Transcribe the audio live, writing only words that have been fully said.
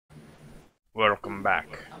Welcome back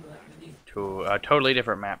to a totally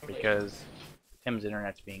different map because Tim's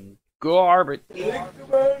internet's being garbage.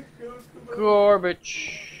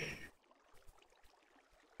 Garbage.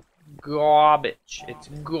 Garbage. It's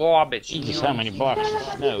garbage. Jesus, how many blocks of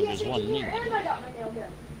snow does one need?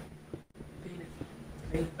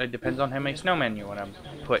 It depends on how many snowmen you want to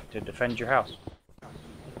put to defend your house.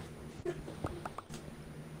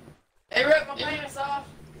 Hey, Rick, my pants off.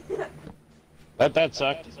 Let that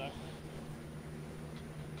suck.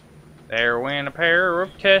 There went a pair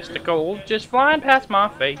of testicles just flying past my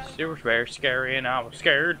face. It was very scary and I was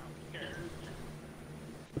scared.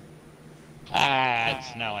 Ah,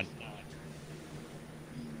 it's snowing.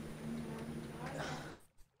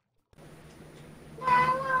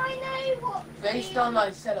 Based on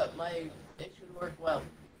my setup, it should work well.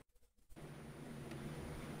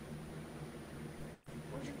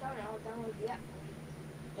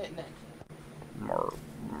 Hit next.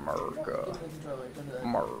 America.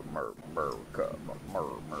 America.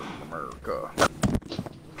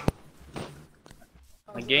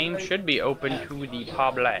 The game should be open to the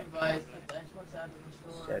public.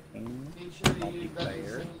 Settings.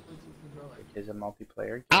 Multiplayer. It is a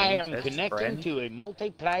multiplayer game. I am connecting to a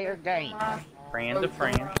multiplayer game. Friend to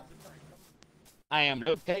friend. I am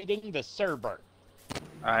locating the server.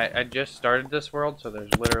 I just started this world, so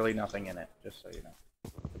there's literally nothing in it, just so you know.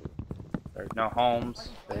 There's no homes,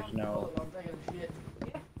 there's no...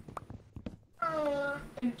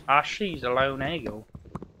 Ah, she's a lone eagle.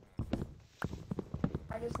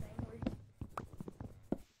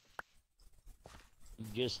 You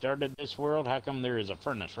just started this world? How come there is a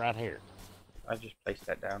furnace right here? I just placed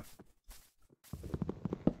that down.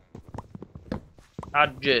 I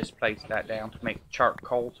just placed that down to make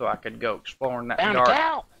charcoal so I could go exploring that Found a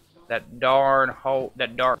cow! that dark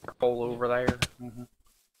hole over there.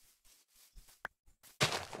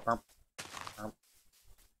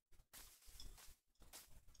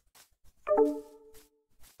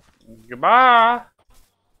 Goodbye.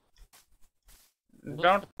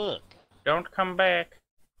 Don't come back.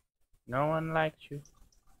 No one likes you.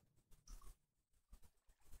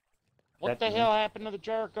 What the hell happened to the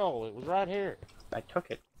charcoal? It was right here. I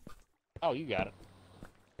took it. Oh, you got it.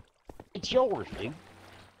 It's yours, dude.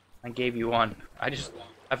 I gave you one. I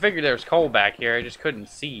figured there was coal back here. I just couldn't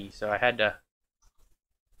see, so I had to.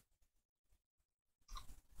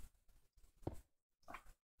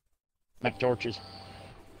 Make torches.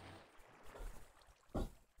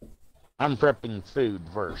 I'm prepping food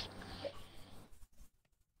first.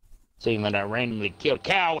 Seeing that I randomly killed a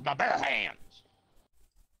cow with my bare hands.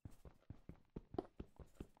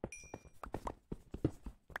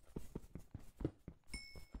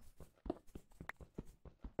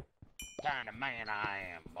 Kind of man I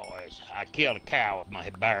am, boys. I killed a cow with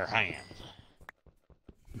my bare hands.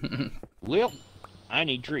 Well, I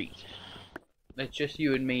need trees. It's just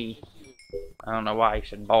you and me. I don't know why you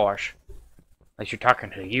said bosh. Unless you're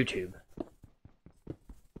talking to YouTube.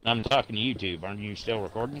 I'm talking to YouTube. Aren't you still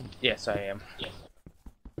recording? Yes, I am. Yes.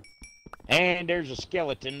 And there's a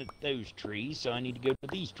skeleton at those trees, so I need to go to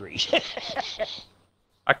these trees.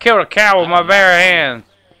 I killed a cow with my bare hands.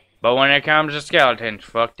 But when it comes to skeletons,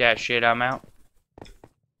 fuck that shit, I'm out.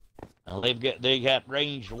 Well, they got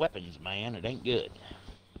ranged weapons, man. It ain't good.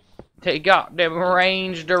 They got them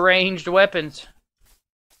ranged weapons.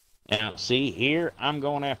 Now, see, here, I'm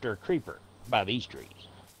going after a creeper by these trees.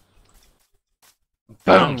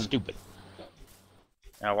 Boom! I'm stupid.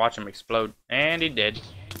 Now watch him explode. And he did.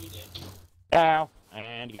 Ow!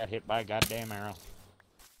 And he got hit by a goddamn arrow.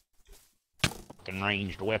 Fucking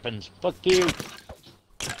ranged weapons. Fuck you!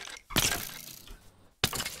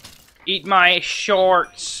 Eat my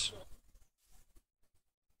shorts!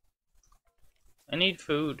 I need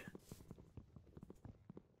food.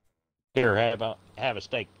 Here, have a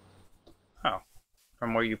steak. Oh.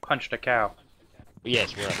 From where you punched a cow.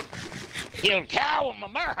 Yes, well. Killed a cow with my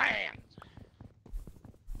bare hands!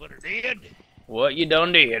 But it did. What you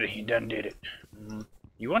done did? You done did it.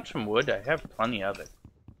 You want some wood? I have plenty of it.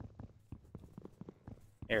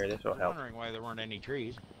 Here, this will help. I'm wondering why there weren't any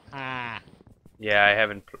trees. Ah. Yeah, I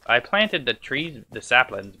haven't. I planted the trees, the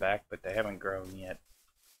saplings back, but they haven't grown yet.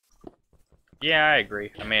 Yeah, I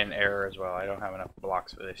agree. I made an error as well. I don't have enough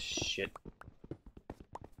blocks for this shit.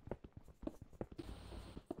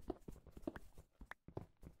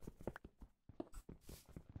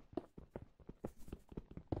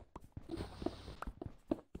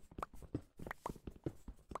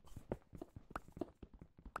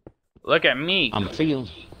 Look at me. I'm feeling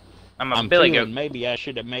I'm Billy Goat. Maybe I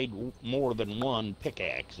should have made more than one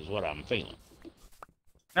pickaxe, is what I'm feeling.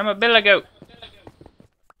 I'm a Billy Goat.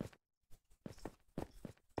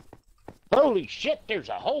 Holy shit, there's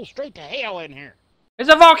a hole straight to hell in here. It's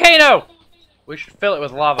a volcano! We should fill it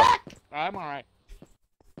with lava. I'm alright.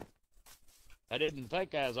 I didn't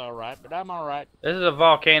think I was alright, but I'm alright. This is a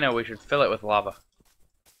volcano. We should fill it with lava.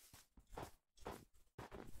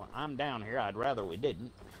 Well, I'm down here. I'd rather we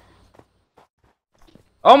didn't.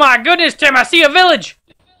 Oh my goodness, Tim! I see a village!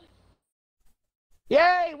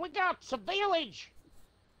 Yay, we got some village!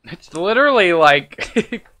 It's literally like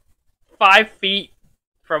 5 feet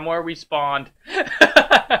from where we spawned.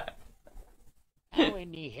 How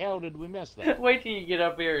in the hell did we miss that? Wait till you get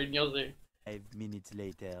up here and you'll see. 5 minutes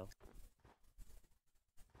later.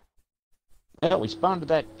 Well, we spawned to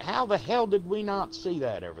that. How the hell did we not see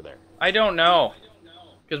that over there? I don't know.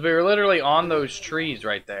 Because we were literally on those trees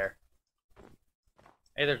right there.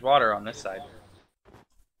 Hey, there's water on this side.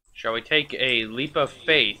 Shall we take a leap of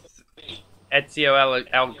faith? Ezio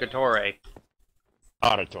Algatore.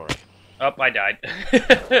 Auditory. Oh, I died.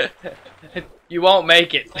 You won't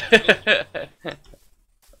make it.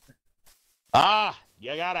 Ah,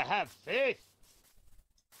 you gotta have faith.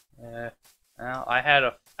 Well, I had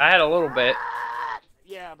a little bit.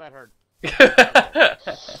 Yeah, that hurt.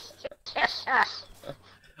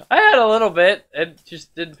 I had a little bit. It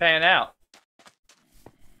just didn't pan out.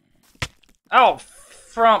 Oh,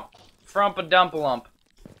 frump-a-dump-a-lump.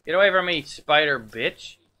 Get away from me, spider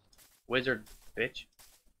bitch. Wizard bitch.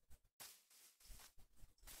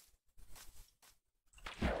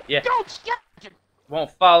 Yeah. Don't skip!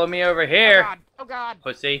 Won't follow me over here, Oh God! Oh God!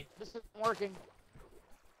 pussy. This isn't working.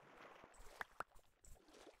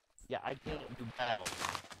 Yeah, I can't do battle.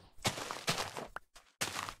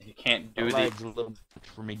 You can't do The the lag's a little much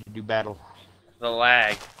for me to do battle.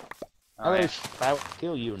 lag. Oh, yeah. I will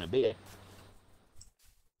kill you in a bit.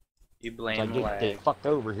 You So I blame get lag. the fuck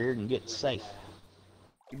over here and get safe.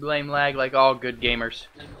 You blame lag like all good gamers.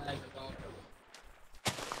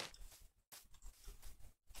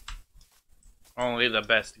 Only the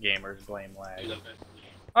best gamers blame lag.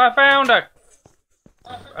 I found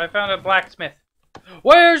a blacksmith.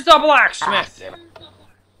 Where's the blacksmith?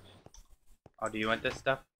 Oh, do you want this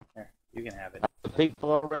stuff? Here, you can have it. The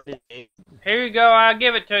people already. Here you go, I'll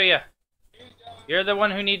give it to you. You're the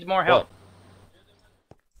one who needs more help.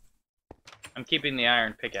 I'm keeping the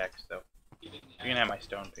iron pickaxe, though. You can have my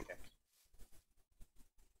stone pickaxe.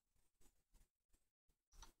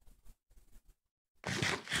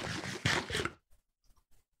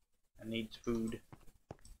 I need food.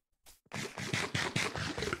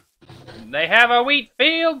 They have a wheat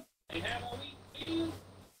field!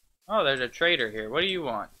 Oh, there's a trader here. What do you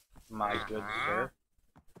want, my good sir?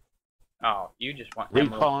 Oh, you just want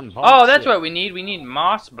emerald. Respawn. Oh, that's what we need. We need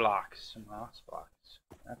moss blocks. Moss blocks.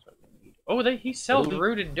 That's what we need. Oh, he sells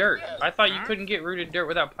rooted dirt. I thought you couldn't get rooted dirt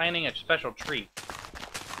without planting a special tree.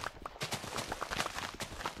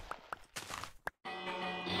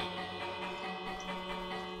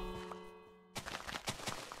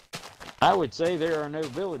 I would say there are no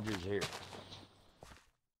villagers here.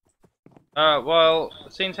 Well,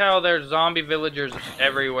 since how there's zombie villagers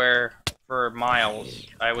everywhere for miles,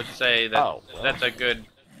 I would say that that's a good...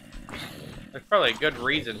 There's probably a good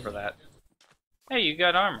reason for that. Hey, you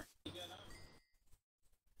got armor.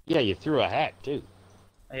 Yeah, you threw a hat too.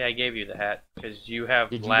 Hey, I gave you the hat because you have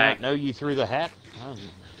Did you lag. not know you threw the hat? Oh.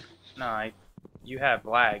 No, you have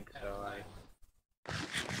lag, so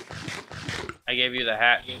I gave you the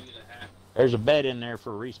hat. There's a bed in there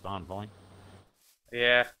for a respawn point.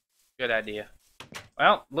 Yeah, good idea.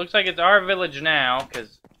 Well, looks like it's our village now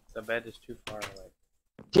because the bed is too far away.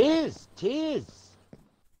 Tis.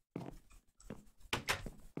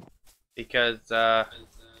 Because, well,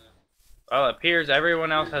 it appears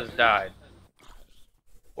everyone else has died.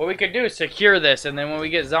 What we could do is secure this, and then when we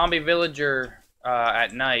get zombie villager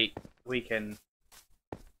at night, we can,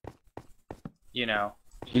 you know,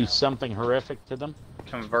 Do something horrific to them?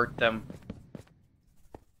 convert them.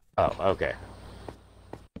 Oh, okay.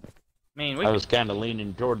 I mean, I was kind of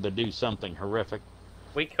leaning toward the do something horrific.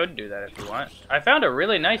 we could do that if you want. I found a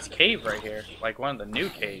really nice cave right here, like one of the new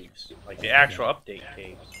caves, like the actual update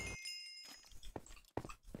caves.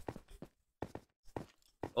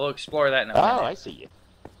 We'll explore that in a minute. Oh, I see you.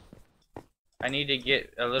 I need to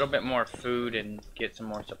get a little bit more food and get some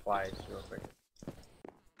more supplies real quick.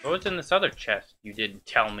 What was in this other chest you didn't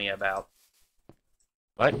tell me about?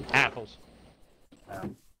 What? Apples.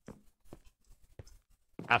 Um,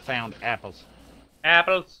 I found apples.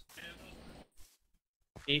 apples.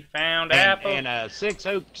 He found apples. And 6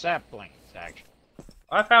 oak saplings, actually.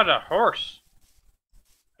 I found a horse.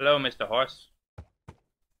 Hello, Mr. Horse.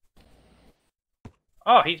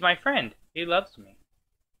 Oh, he's my friend. He loves me.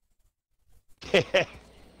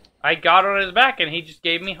 I got on his back and he just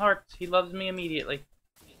gave me hearts. He loves me immediately.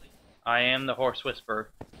 I am the horse whisperer.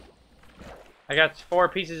 I got 4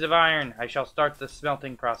 pieces of iron. I shall start the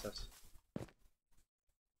smelting process.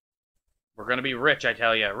 We're gonna be rich, I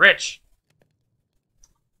tell you. Rich!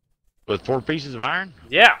 With 4 pieces of iron?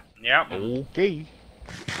 Yeah, yeah. Okay.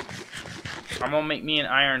 I'm gonna make me an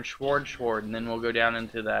iron sword, and then we'll go down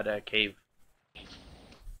into that cave.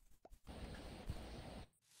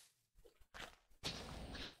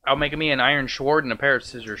 I'll make me an iron sword and a pair of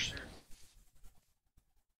scissors.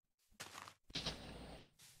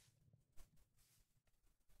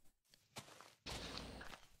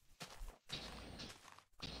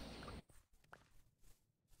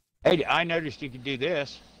 Hey, I noticed you could do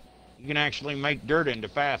this. You can actually make dirt into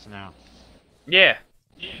fast now. Yeah.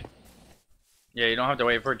 Yeah, you don't have to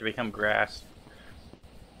wait for it to become grass.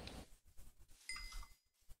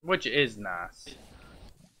 Which is nice.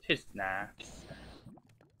 Tis nice.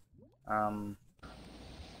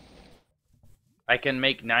 I can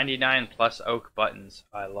make 99 plus oak buttons.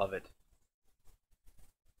 I love it.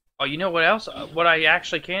 Oh, you know what else? What I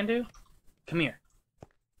actually can do? Come here.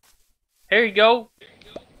 Here you go.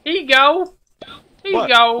 Here you go. Here you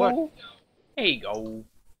go. What? Here you go.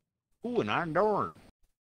 Ooh, an iron door.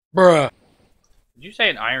 Bruh. Did you say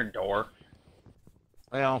an iron door?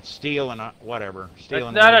 Well, steel and whatever. Steel That's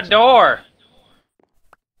and not a wood. door.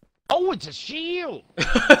 Oh, it's a shield.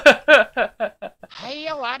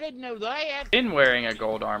 Hell, I didn't know that. Been wearing a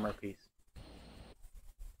gold armor piece.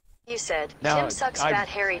 You said, No, Tim sucks I- fat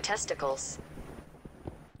hairy testicles.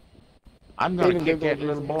 I'm gonna Even kick Google that agrees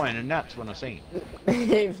little with boy in the nuts when I see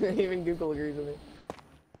him. Even Google agrees with me.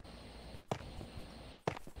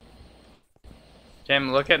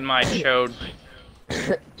 Tim, look at my chode.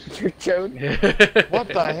 Your chode? What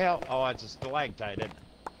the hell? Oh, it's a stalactite, isn't it?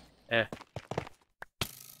 Yeah.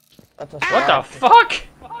 That's a What the fuck?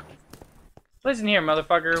 Listen here,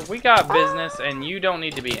 motherfucker. We got business, and you don't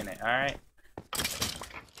need to be in it, alright?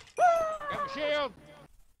 Got my shield.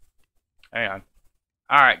 Hang on.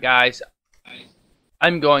 Alright, guys.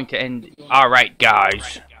 I'm going to end... Alright,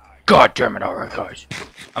 guys. God damn it, alright, guys.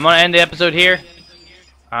 I'm going to end the episode here.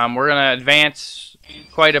 We're going to advance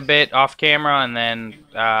quite a bit off camera, and then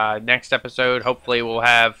next episode, hopefully we'll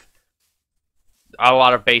have a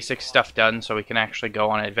lot of basic stuff done so we can actually go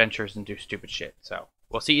on adventures and do stupid shit. So,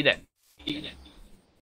 we'll see you then.